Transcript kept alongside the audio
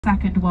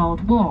Second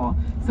World War,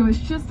 so it's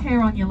just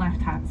here on your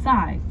left hand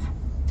side.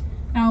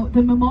 Now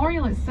the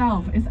memorial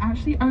itself is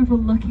actually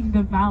overlooking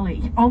the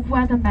valley of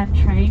where the men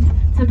trained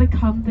to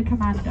become the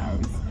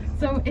Commandos,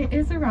 so it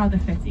is a rather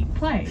fitting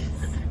place.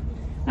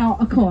 Now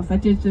of course I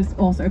did just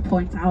also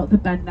point out the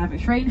Ben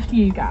Nevis range to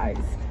you guys.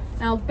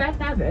 Now Ben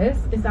Nevis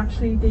is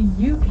actually the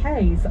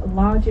UK's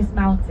largest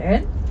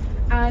mountain,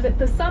 and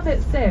the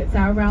summit sits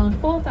at around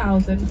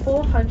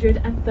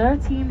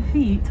 4,413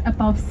 feet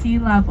above sea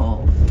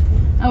level.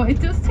 Now it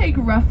does take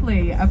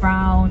roughly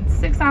around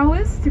 6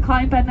 hours to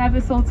climb Ben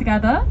Nevis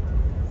altogether,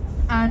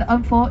 and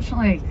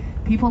unfortunately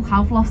people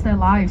have lost their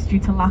lives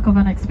due to lack of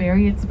an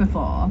experience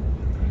before.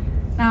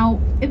 Now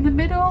in the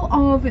middle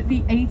of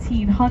the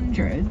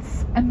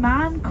 1800s, a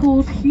man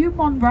called Hugh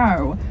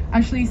Monroe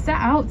actually set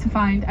out to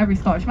find every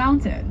Scottish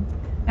mountain.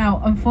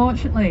 Now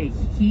unfortunately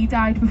he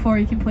died before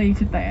he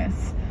completed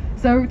this.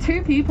 So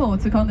two people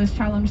took on this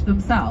challenge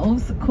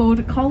themselves,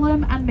 called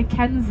Colum and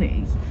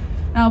Mackenzie.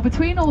 Now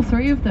between all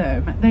three of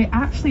them, they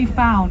actually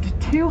found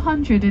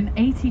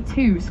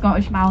 282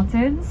 Scottish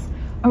mountains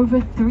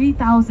over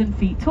 3,000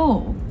 feet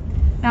tall.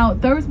 Now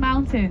those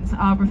mountains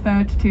are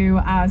referred to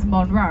as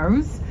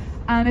Monroes,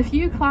 and if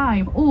you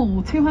climb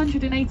all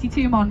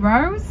 282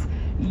 Monroes,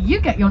 you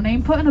get your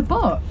name put in a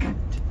book,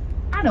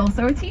 and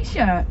also a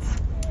t-shirt,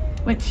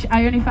 which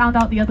I only found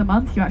out the other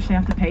month you actually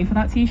have to pay for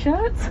that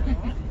t-shirt.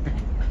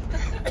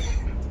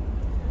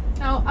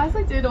 Now, as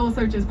I did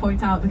also just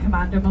point out the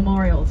Commando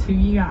Memorial to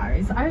you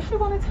guys, I actually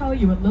want to tell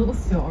you a little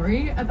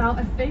story about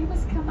a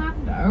famous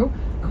commando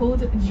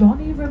called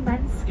Johnny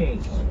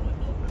Romensky.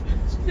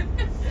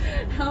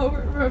 Now,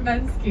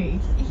 Romensky,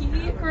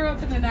 he grew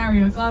up in an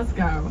area of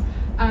Glasgow,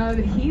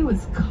 and he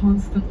was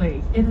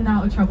constantly in and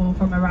out of trouble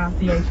from around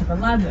the age of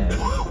 11.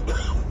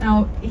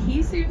 Now,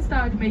 he soon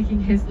started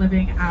making his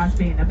living as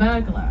being a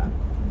burglar.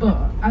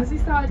 But as he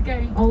started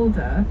getting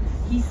older,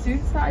 he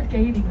soon started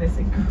gaining this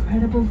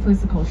incredible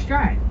physical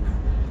strength.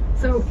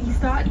 So he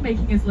started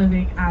making his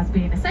living as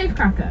being a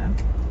safecracker.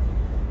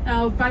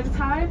 Now, by the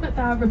time that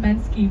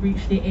Romensky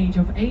reached the age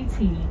of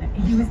 18,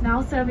 he was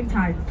now serving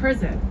time in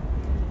prison.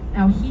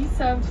 Now, he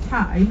served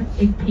time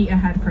in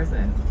Peterhead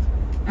Prison.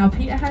 Now,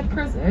 Peterhead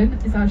Prison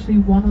is actually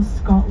one of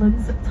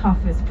Scotland's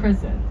toughest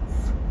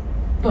prisons.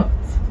 But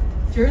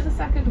during the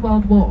Second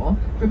World War,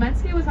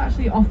 Romensky was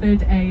actually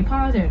offered a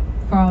pardon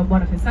from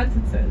one of his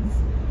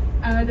sentences,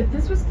 and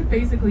this was to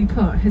basically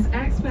put his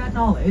expert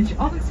knowledge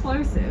of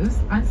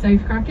explosives and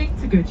safecracking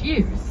to good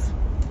use.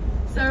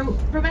 So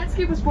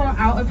Romensky was brought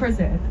out of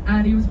prison,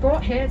 and he was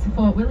brought here to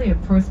Fort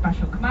William for a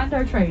special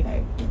commando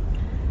training.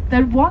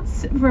 Then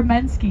once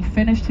Romensky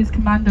finished his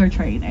commando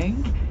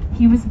training,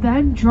 he was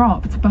then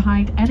dropped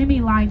behind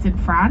enemy lines in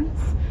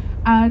France,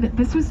 and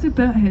this was to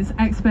put his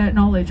expert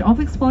knowledge of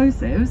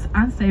explosives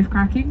and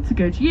safecracking to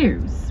good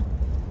use.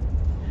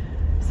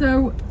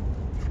 So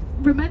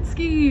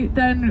Romensky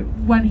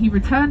then, when he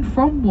returned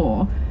from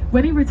war,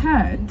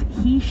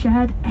 he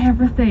shared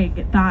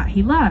everything that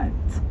he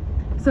learned.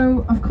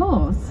 So of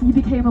course he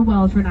became a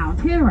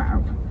world-renowned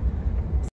hero.